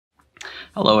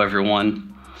Hello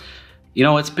everyone. You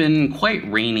know, it's been quite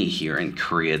rainy here in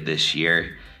Korea this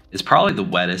year. It's probably the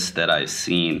wettest that I've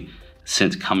seen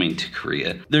since coming to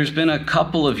Korea. There's been a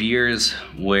couple of years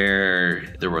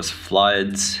where there was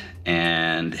floods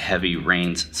and heavy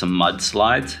rains, some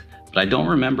mudslides, but I don't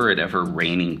remember it ever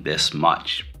raining this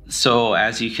much. So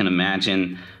as you can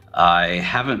imagine, I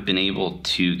haven't been able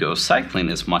to go cycling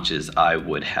as much as I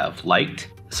would have liked.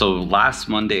 So last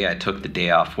Monday I took the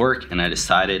day off work and I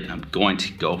decided I'm going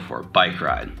to go for a bike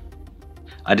ride.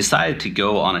 I decided to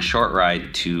go on a short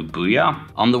ride to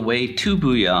Buya. On the way to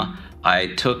Buya, I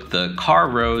took the car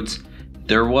roads.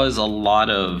 There was a lot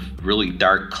of really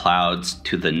dark clouds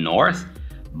to the north,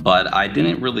 but I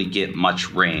didn't really get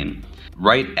much rain.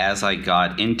 Right as I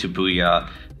got into Buya,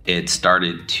 it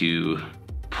started to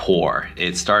pour.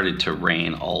 It started to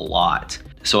rain a lot.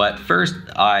 So at first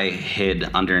I hid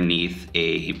underneath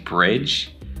a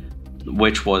bridge,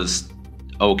 which was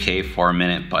okay for a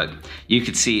minute, but you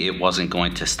could see it wasn't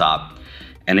going to stop,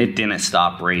 and it didn't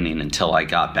stop raining until I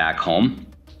got back home.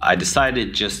 I decided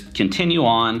to just continue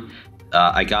on.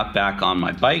 I got back on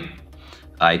my bike.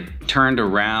 I turned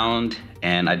around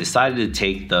and I decided to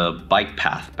take the bike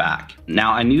path back.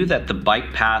 Now I knew that the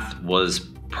bike path was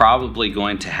probably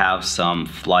going to have some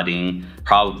flooding,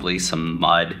 probably some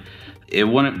mud. It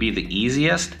wouldn't be the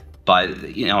easiest,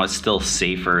 but you know, it's still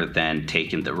safer than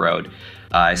taking the road.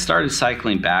 I started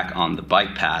cycling back on the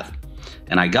bike path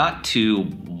and I got to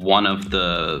one of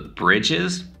the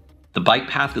bridges. The bike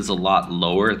path is a lot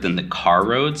lower than the car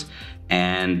roads,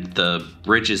 and the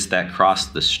bridges that cross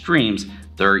the streams,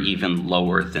 they're even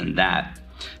lower than that.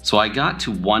 So I got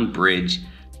to one bridge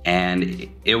and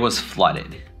it was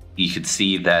flooded. You could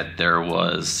see that there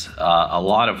was a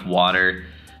lot of water.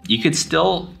 You could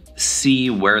still see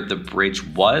where the bridge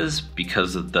was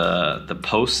because of the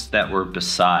posts that were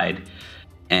beside,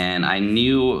 and I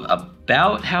knew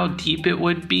about how deep it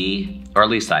would be, or at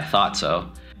least I thought so.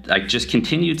 I just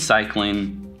continued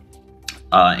cycling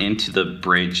into the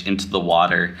bridge, into the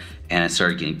water, and it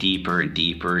started getting deeper and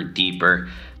deeper and deeper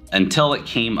until it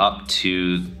came up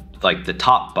to like the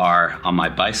top bar on my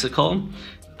bicycle.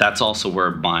 That's also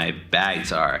where my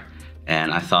bags are,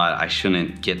 and I thought I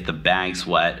shouldn't get the bags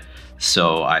wet.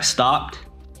 So I stopped,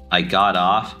 I got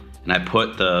off, and I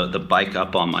put the bike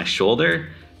up on my shoulder,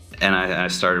 and I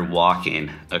started walking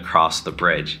across the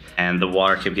bridge. And the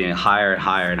water kept getting higher and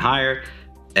higher and higher,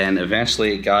 and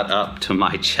eventually it got up to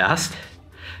my chest,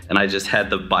 and I just had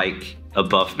the bike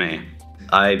above me.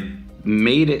 I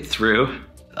made it through.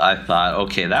 I thought,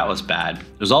 okay, that was bad.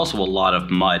 There's also a lot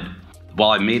of mud. Well,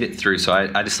 I made it through, so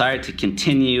I decided to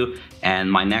continue,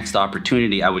 and my next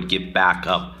opportunity, I would get back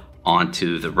up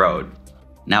onto the road.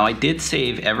 Now I did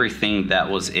save everything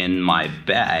that was in my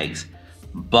bags,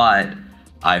 but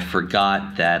I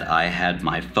forgot that I had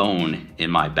my phone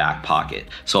in my back pocket.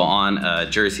 So on a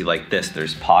jersey like this,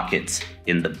 there's pockets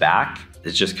in the back.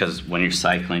 It's just because when you're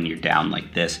cycling, you're down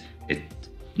like this. It's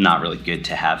not really good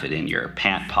to have it in your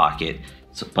pant pocket,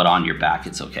 but on your back,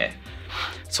 it's okay.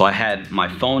 So I had my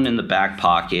phone in the back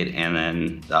pocket and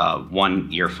then one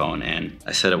earphone, and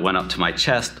I said it went up to my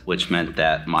chest, which meant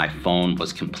that my phone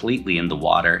was completely in the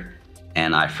water,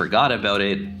 and I forgot about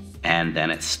it, and then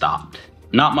it stopped.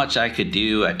 Not much I could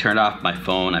do. I turned off my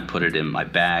phone, I put it in my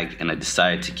bag, and I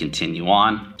decided to continue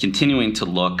on, continuing to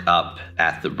look up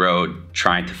at the road,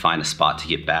 trying to find a spot to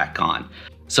get back on.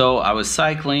 So I was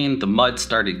cycling, the mud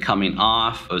started coming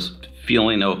off, I was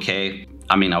feeling okay.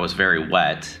 I mean, I was very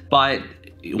wet, but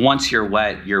once you're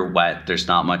wet, you're wet. There's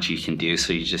not much you can do,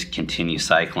 so you just continue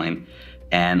cycling.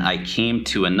 And I came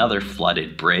to another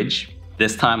flooded bridge.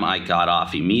 This time I got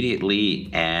off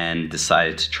immediately and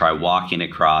decided to try walking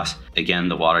across. Again,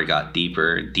 the water got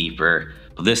deeper and deeper,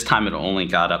 but this time it only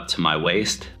got up to my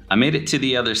waist. I made it to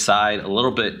the other side, a little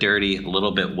bit dirty, a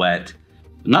little bit wet.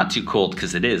 Not too cold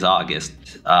because it is August.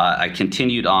 I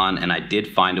continued on and I did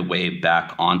find a way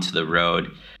back onto the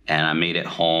road, and I made it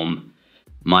home.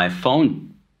 My phone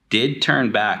did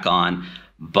turn back on,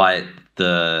 but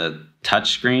the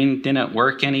touchscreen didn't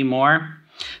work anymore.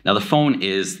 Now the phone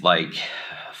is like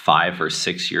 5 or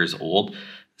 6 years old,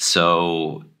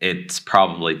 so it's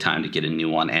probably time to get a new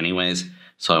one anyways.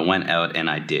 So I went out and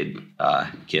I did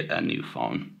get a new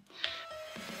phone.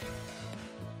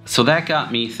 So that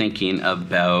got me thinking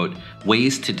about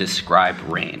ways to describe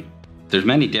rain. There's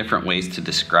many different ways to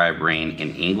describe rain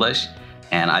in English,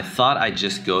 and I thought I'd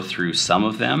just go through some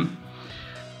of them.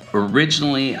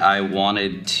 Originally, I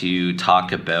wanted to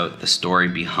talk about the story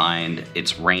behind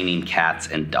It's Raining Cats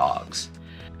and Dogs.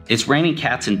 It's Raining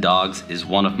Cats and Dogs is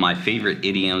one of my favorite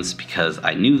idioms because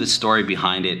I knew the story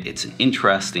behind it. It's an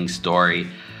interesting story,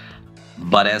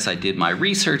 But as I did my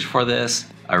research for this,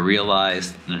 I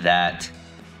realized that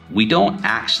we don't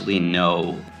actually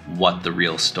know what the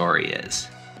real story is.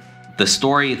 The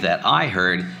story that I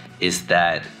heard is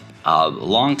that a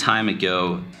long time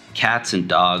ago, cats and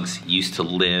dogs used to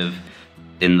live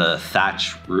in the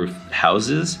thatch roof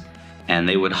houses, and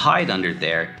they would hide under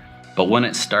there. But when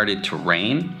it started to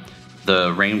rain,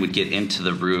 the rain would get into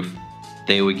the roof,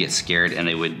 they would get scared and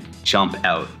they would jump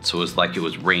out. So it was like it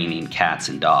was raining cats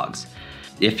and dogs.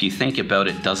 If you think about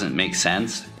it, it doesn't make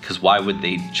sense, because why would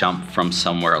they jump from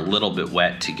somewhere a little bit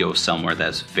wet to go somewhere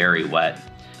that's very wet?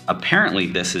 Apparently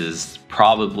this is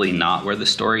probably not where the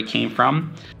story came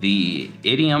from. The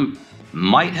idiom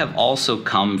might have also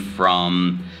come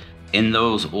from, in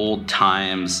those old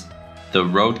times, the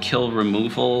roadkill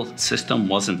removal system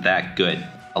wasn't that good.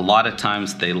 A lot of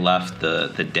times they left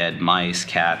the dead mice,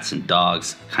 cats, and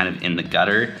dogs kind of in the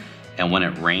gutter, and when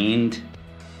it rained,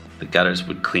 the gutters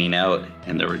would clean out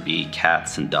and there would be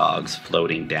cats and dogs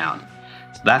floating down.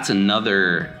 So that's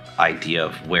another idea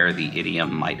of where the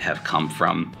idiom might have come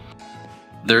from.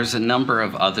 There's a number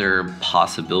of other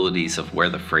possibilities of where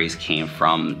the phrase came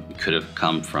from. It could have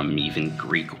come from even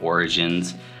Greek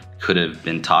origins, could have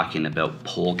been talking about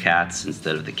polecats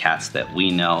instead of the cats that we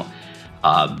know.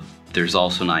 There's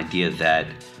also an idea that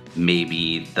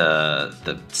maybe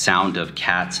the sound of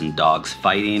cats and dogs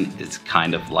fighting is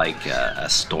kind of like a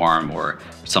storm or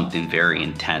something very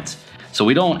intense. So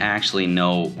we don't actually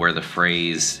know where the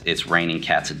phrase "it's raining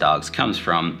cats and dogs" comes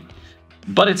from,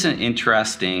 but it's an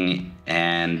interesting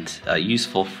and a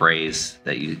useful phrase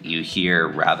that you hear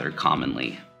rather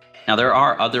commonly. Now there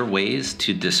are other ways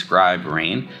to describe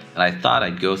rain, and I thought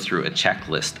I'd go through a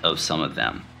checklist of some of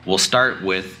them. We'll start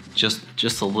with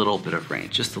just a little bit of rain,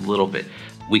 just a little bit.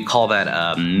 We call that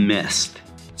a mist.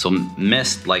 So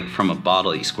mist, like from a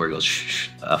bottle you squirt, goes shh,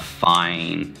 a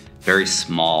fine, very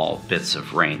small bits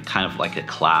of rain, kind of like a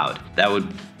cloud. That would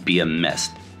be a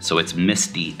mist. So it's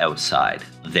misty outside.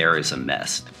 There is a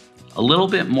mist. A little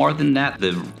bit more than that,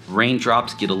 the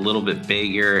raindrops get a little bit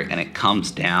bigger and it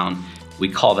comes down. We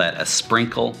call that a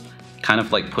sprinkle, kind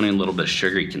of like putting a little bit of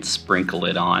sugar, you can sprinkle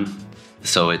it on.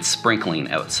 So it's sprinkling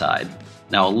outside.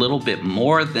 Now a little bit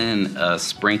more than a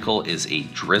sprinkle is a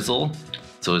drizzle.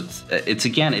 So it's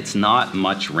again, it's not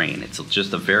much rain. It's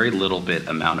just a very little bit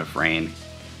amount of rain.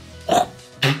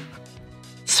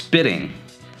 Spitting.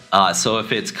 So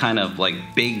if it's kind of like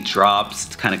big drops,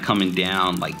 it's kind of coming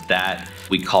down like that,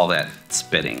 we call that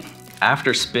spitting.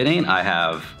 After spitting, I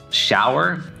have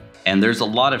shower, and there's a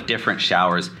lot of different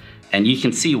showers, and you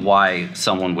can see why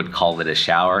someone would call it a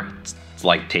shower. It's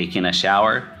like taking a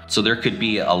shower. So there could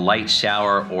be a light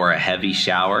shower or a heavy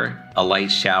shower. A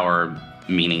light shower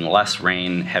meaning less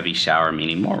rain, heavy shower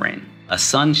meaning more rain. A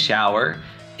sun shower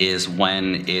is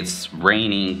when it's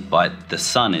raining but the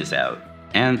sun is out.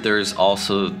 And there's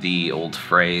also the old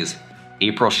phrase,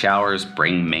 April showers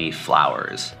bring May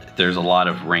flowers. There's a lot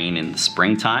of rain in the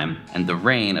springtime, and the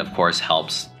rain, of course,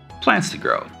 helps plants to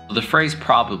grow. The phrase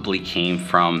probably came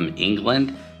from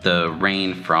England. The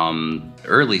rain from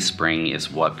early spring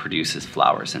is what produces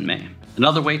flowers in May.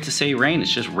 Another way to say rain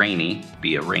is just rainy,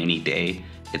 be a rainy day,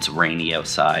 it's rainy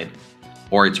outside,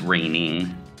 or it's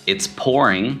raining. It's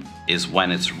pouring is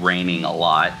when it's raining a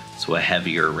lot, so a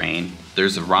heavier rain.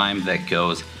 There's a rhyme that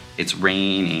goes, it's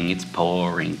raining, it's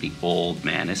pouring, the old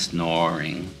man is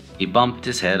snoring. He bumped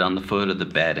his head on the foot of the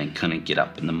bed and couldn't get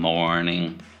up in the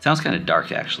morning. Sounds kind of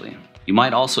dark actually. You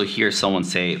might also hear someone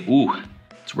say, ooh,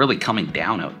 it's really coming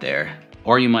down out there.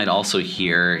 Or you might also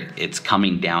hear it's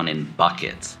coming down in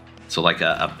buckets. So like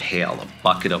a pail, a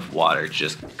bucket of water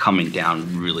just coming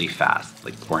down really fast,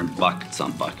 like pouring buckets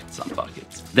on buckets on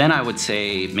buckets. Then I would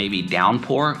say maybe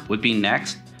downpour would be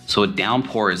next. So a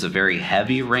downpour is a very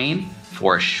heavy rain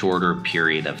for a shorter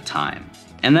period of time.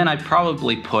 And then I'd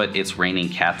probably put it's raining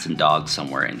cats and dogs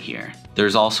somewhere in here.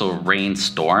 There's also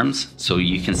rainstorms, so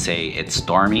you can say it's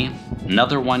stormy.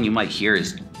 Another one you might hear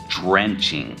is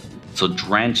drenching. So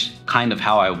drenched, kind of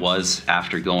how I was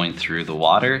after going through the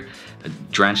water.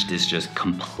 Drenched is just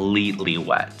completely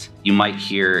wet. You might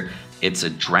hear it's a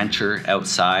drencher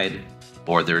outside,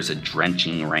 or there's a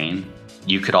drenching rain.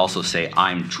 You could also say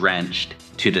I'm drenched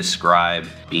to describe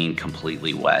being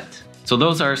completely wet. So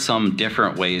those are some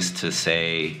different ways to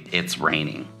say it's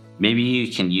raining. Maybe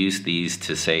you can use these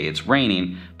to say it's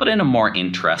raining, but in a more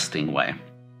interesting way.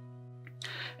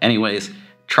 Anyways,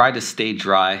 try to stay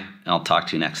dry, and I'll talk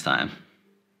to you next time.